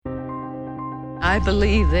I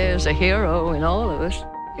believe there's a hero in all of us.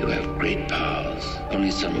 You have great powers, only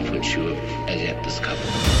some of which you have as yet discovered.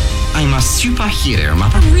 I'm a superhero,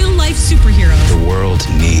 a real-life superhero. The world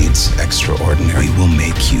needs extraordinary. We will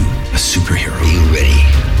make you a superhero. Are you ready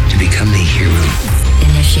to become the hero?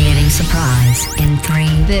 Initiating surprise in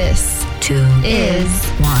 3. This, 2, is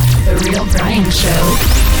 1. The Real Brian Show.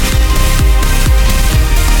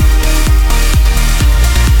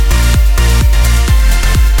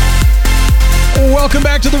 Welcome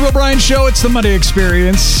back to The Real Brian Show. It's the Monday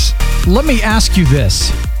Experience. Let me ask you this.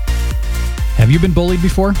 Have you been bullied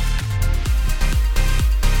before?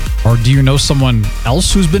 Or do you know someone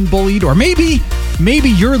else who's been bullied? Or maybe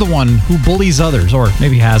you're the one who bullies others, or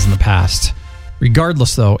maybe has in the past.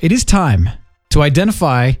 Regardless, though, it is time to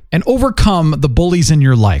identify and overcome the bullies in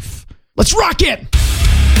your life. Let's rock it!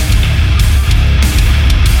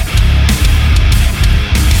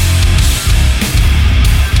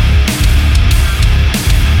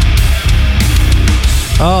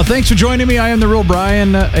 Thanks for joining me. I am The Real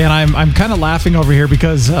Brian, and I'm kind of laughing over here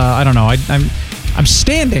because, I don't know, I'm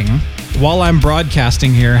standing while I'm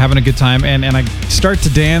broadcasting here, having a good time, and I start to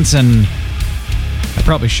dance, and I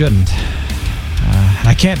probably shouldn't. And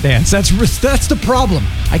I can't dance. That's the problem.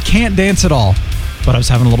 I can't dance at all, but I was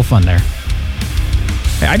having a little fun there.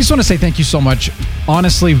 Hey, I just want to say thank you so much,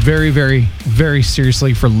 honestly, very, very, very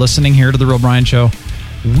seriously, for listening here to The Real Brian Show.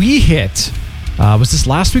 We hit... was this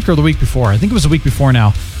last week or the week before? I think it was the week before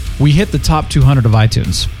now. We hit the top 200 of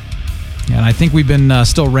iTunes. And I think we've been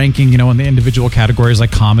still ranking, in the individual categories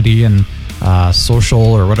like comedy and social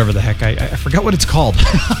or whatever the heck. I forgot what it's called.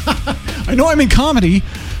 I know I'm in comedy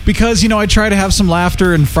because, I try to have some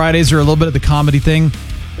laughter, and Fridays are a little bit of the comedy thing.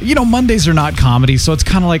 Mondays are not comedy, so it's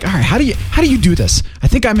kind of like, all right, how do you do this? I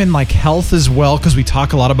think I'm in like health as well because we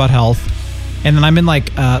talk a lot about health. And then I'm in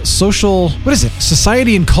like social, what is it?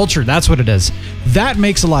 Society and culture. That's what it is. That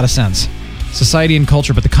makes a lot of sense. Society and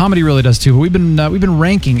culture, but the comedy really does too. But we've been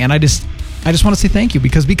ranking, and I just want to say thank you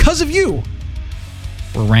because of you,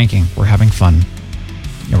 we're ranking. We're having fun.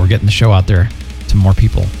 We're getting the show out there to more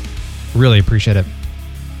people. Really appreciate it.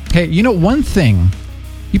 Hey, one thing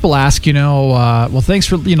people ask, well, thanks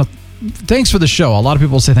for the show. A lot of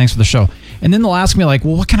people will say thanks for the show, and then they'll ask me like,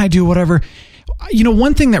 well, what can I do? Whatever.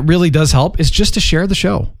 One thing that really does help is just to share the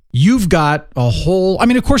show. You've got a whole...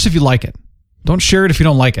 of course, if you like it. Don't share it if you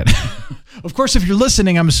don't like it. Of course, if you're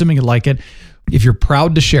listening, I'm assuming you like it. If you're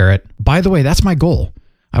proud to share it, by the way, that's my goal.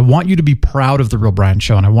 I want you to be proud of The Real Brian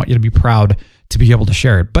Show, and I want you to be proud to be able to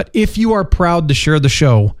share it. But if you are proud to share the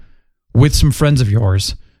show with some friends of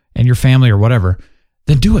yours and your family or whatever,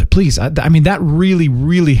 then do it, please. That really,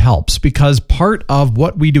 really helps, because part of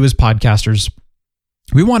what we do as podcasters,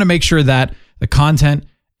 we want to make sure that the content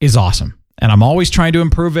is awesome, and I'm always trying to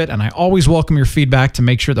improve it, and I always welcome your feedback to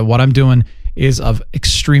make sure that what I'm doing is of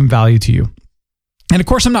extreme value to you. And of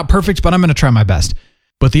course, I'm not perfect, but I'm going to try my best.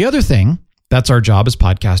 But the other thing, that's our job as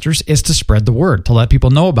podcasters, is to spread the word, to let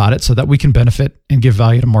people know about it so that we can benefit and give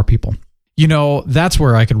value to more people. That's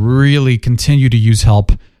where I could really continue to use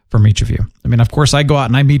help from each of you. Of course, I go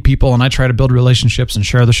out and I meet people and I try to build relationships and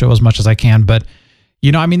share the show as much as I can, but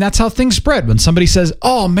that's how things spread. When somebody says,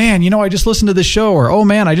 oh man, I just listened to this show, or oh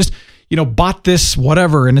man, I just, bought this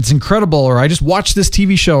whatever and it's incredible, or I just watched this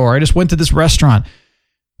TV show, or I just went to this restaurant.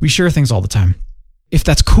 We share things all the time. If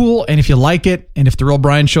that's cool, and if you like it, and if The Real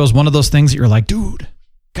Brian Show is one of those things that you're like, dude,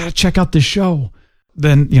 gotta check out this show,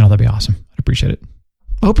 then, that'd be awesome. I'd appreciate it.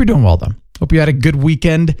 I hope you're doing well though. Hope you had a good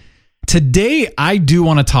weekend. Today, I do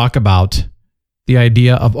want to talk about the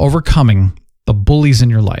idea of overcoming the bullies in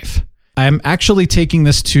your life. I'm actually taking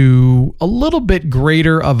this to a little bit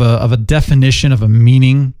greater of a definition, of a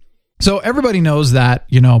meaning. So everybody knows that,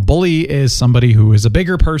 bully is somebody who is a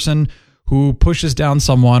bigger person who pushes down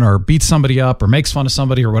someone or beats somebody up or makes fun of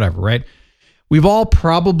somebody or whatever, right? We've all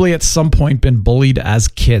probably at some point been bullied as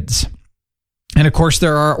kids. And of course,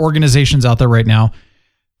 there are organizations out there right now,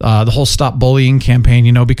 the whole StopBullying campaign,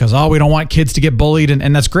 because, we don't want kids to get bullied.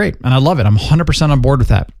 And that's great. And I love it. I'm 100% on board with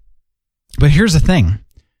that. But here's the thing.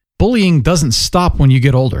 Bullying doesn't stop when you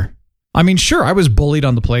get older. Sure, I was bullied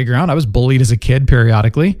on the playground. I was bullied as a kid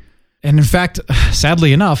periodically. And in fact,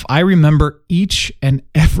 sadly enough, I remember each and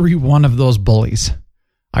every one of those bullies.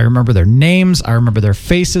 I remember their names, I remember their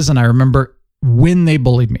faces, and I remember when they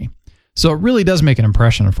bullied me. So it really does make an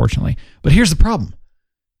impression, unfortunately. But here's the problem.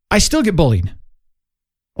 I still get bullied.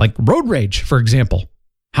 Like road rage, for example.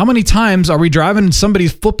 How many times are we driving and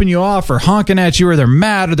somebody's flipping you off or honking at you, or they're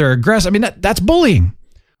mad or they're aggressive? That's bullying.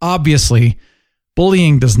 Obviously,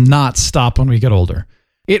 bullying does not stop when we get older.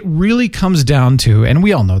 It really comes down to, and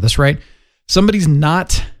we all know this, right? Somebody's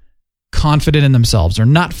not confident in themselves or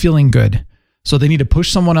not feeling good. So they need to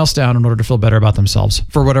push someone else down in order to feel better about themselves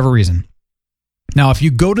for whatever reason. Now, if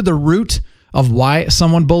you go to the root of why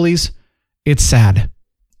someone bullies, it's sad.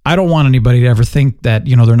 I don't want anybody to ever think that,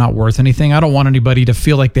 they're not worth anything. I don't want anybody to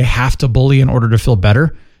feel like they have to bully in order to feel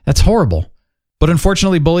better. That's horrible. But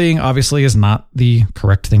unfortunately, bullying obviously is not the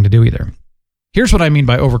correct thing to do either. Here's what I mean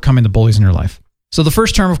by overcoming the bullies in your life. So the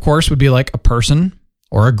first term, of course, would be like a person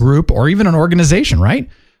or a group or even an organization, right?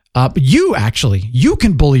 But you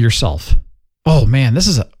can bully yourself. Oh man, this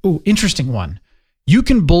is an interesting one. You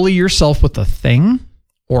can bully yourself with a thing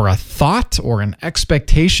or a thought or an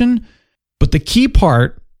expectation. But the key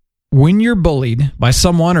part, when you're bullied by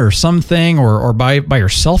someone or something or by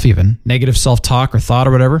yourself even, negative self-talk or thought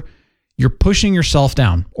or whatever, you're pushing yourself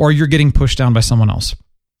down or you're getting pushed down by someone else.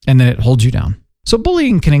 And then it holds you down. So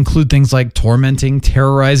bullying can include things like tormenting,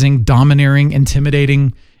 terrorizing, domineering,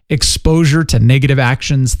 intimidating, exposure to negative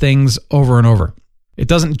actions, things over and over. It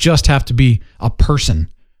doesn't just have to be a person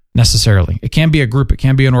necessarily. It can be a group. It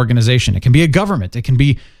can be an organization. It can be a government. It can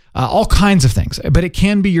be all kinds of things, but it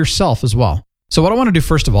can be yourself as well. So what I want to do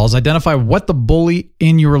first of all is identify what the bully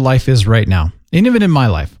in your life is right now. And even in my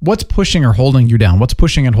life, what's pushing or holding you down? What's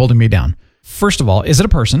pushing and holding me down? First of all, is it a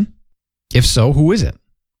person? If so, who is it?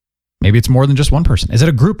 Maybe it's more than just one person. Is it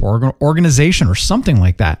a group or an organization or something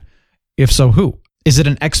like that? If so, who? Is it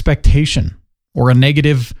an expectation or a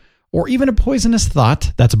negative or even a poisonous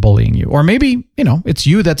thought that's bullying you? Or maybe, it's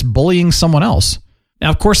you that's bullying someone else. Now,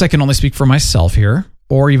 of course, I can only speak for myself here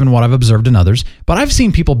or even what I've observed in others, but I've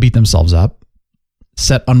seen people beat themselves up,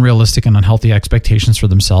 set unrealistic and unhealthy expectations for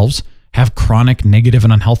themselves, have chronic negative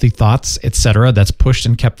and unhealthy thoughts, etc., that's pushed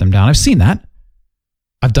and kept them down. I've seen that.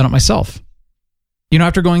 I've done it myself.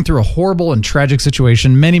 After going through a horrible and tragic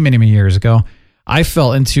situation many, many, many years ago, I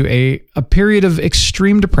fell into a period of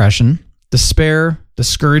extreme depression, despair,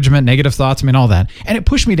 discouragement, negative thoughts, all that. And it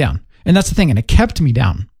pushed me down. And that's the thing. And it kept me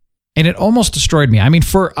down. And it almost destroyed me.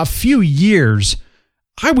 For a few years,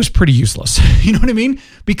 I was pretty useless. You know what I mean?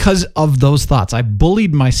 Because of those thoughts. I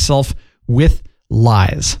bullied myself with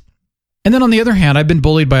lies. And then on the other hand, I've been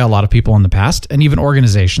bullied by a lot of people in the past and even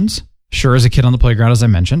organizations. Sure, as a kid on the playground, as I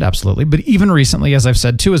mentioned, absolutely. But even recently, as I've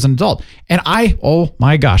said too, as an adult. And oh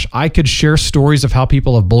my gosh, I could share stories of how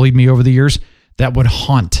people have bullied me over the years that would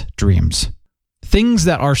haunt dreams. Things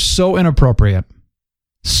that are so inappropriate,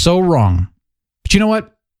 so wrong. But you know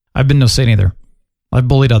what? I've been no saint either. I've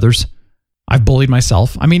bullied others. I've bullied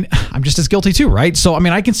myself. I'm just as guilty too, right? So,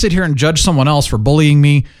 I can sit here and judge someone else for bullying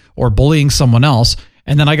me or bullying someone else.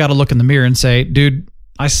 And then I got to look in the mirror and say, dude,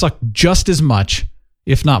 I suck just as much,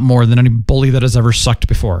 if not more, than any bully that has ever sucked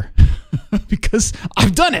before. Because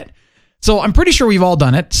I've done it. So I'm pretty sure we've all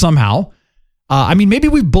done it somehow. Maybe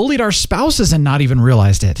we've bullied our spouses and not even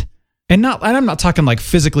realized it. And I'm not talking like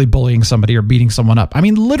physically bullying somebody or beating someone up.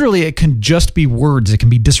 Literally, it can just be words. It can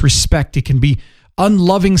be disrespect. It can be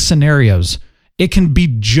unloving scenarios. It can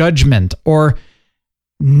be judgment or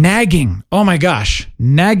nagging. Oh my gosh.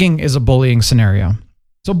 Nagging is a bullying scenario.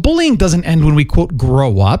 So bullying doesn't end when we, quote,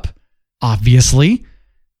 grow up, obviously,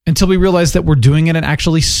 until we realize that we're doing it and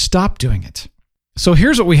actually stop doing it. So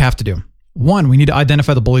here's what we have to do. 1, we need to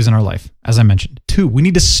identify the bullies in our life, as I mentioned. 2, we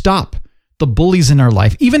need to stop the bullies in our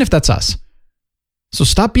life, even if that's us. So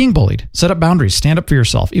stop being bullied. Set up boundaries. Stand up for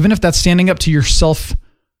yourself. Even if that's standing up to yourself.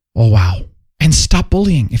 Oh, wow. And stop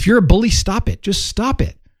bullying. If you're a bully, stop it. Just stop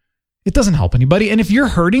it. It doesn't help anybody. And if you're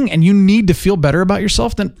hurting and you need to feel better about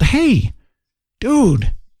yourself, then hey,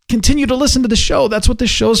 dude, continue to listen to the show. That's what this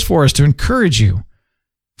show's for, is to encourage you.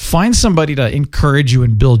 Find somebody to encourage you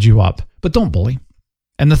and build you up, but don't bully.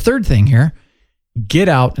 And the third thing here, get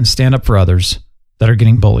out and stand up for others that are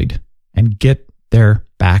getting bullied and get their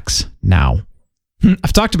backs now.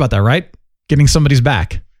 I've talked about that, right? Getting somebody's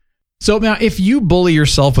back. So now if you bully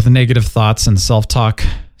yourself with negative thoughts and self-talk,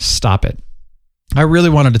 stop it. I really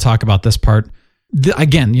wanted to talk about this part.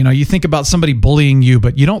 Again, you think about somebody bullying you,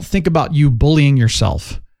 but you don't think about you bullying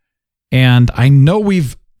yourself. And I know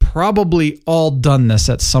we've probably all done this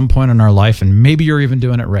at some point in our life, and maybe you're even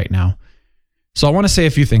doing it right now. So I want to say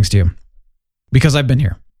a few things to you because I've been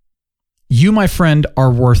here. You, my friend,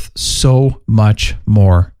 are worth so much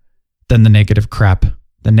more than the negative crap,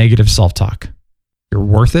 the negative self-talk. You're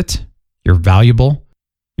worth it. You're valuable.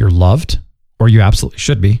 You're loved, or you absolutely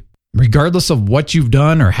should be. Regardless of what you've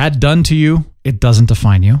done or had done to you, it doesn't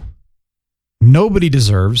define you. Nobody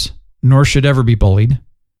deserves, nor should ever be bullied.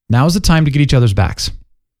 Now is the time to get each other's backs.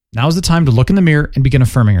 Now is the time to look in the mirror and begin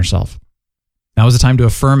affirming yourself. Now is the time to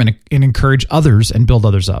affirm and encourage others and build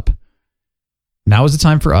others up. Now is the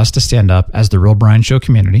time for us to stand up as the Real Brian Show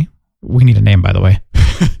community. We need a name, by the way.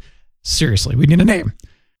 Seriously, we need a name.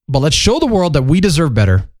 But let's show the world that we deserve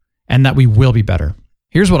better and that we will be better.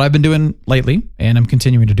 Here's what I've been doing lately, and I'm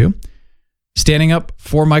continuing to do. Standing up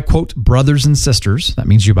for my, quote, brothers and sisters. That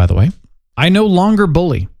means you, by the way. I no longer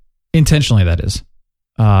bully. Intentionally, that is.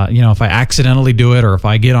 If I accidentally do it, or if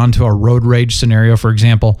I get onto a road rage scenario, for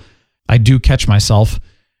example, I do catch myself.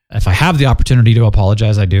 If I have the opportunity to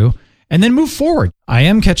apologize, I do. And then move forward. I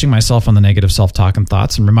am catching myself on the negative self-talk and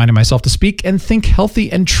thoughts and reminding myself to speak and think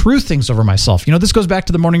healthy and true things over myself. This goes back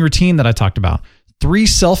to the morning routine that I talked about. 3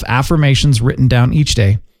 self-affirmations written down each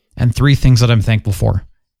day and 3 things that I'm thankful for.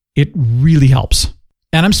 It really helps.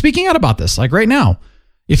 And I'm speaking out about this, like right now.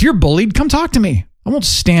 If you're bullied, come talk to me. I won't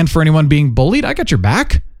stand for anyone being bullied. I got your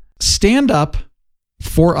back. Stand up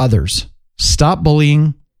for others. Stop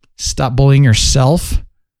bullying. Stop bullying yourself.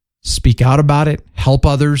 Speak out about it. Help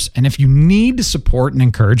others. And if you need support and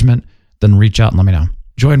encouragement, then reach out and let me know.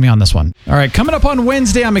 Join me on this one. All right, coming up on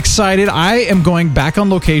Wednesday, I'm excited. I am going back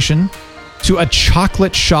on location to a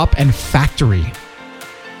chocolate shop and factory.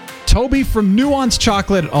 Toby from Nuance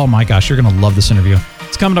Chocolate. Oh my gosh, you're going to love this interview.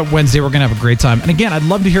 It's coming up Wednesday. We're going to have a great time. And again, I'd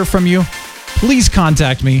love to hear from you. Please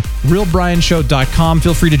contact me, realbrianshow.com.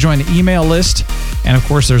 Feel free to join the email list. And of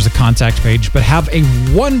course, there's a contact page. But have a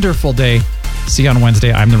wonderful day. See you on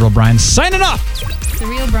Wednesday. I'm The Real Brian, signing off. The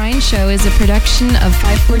Real Brian Show is a production of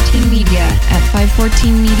 514 Media at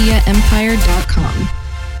 514mediaempire.com.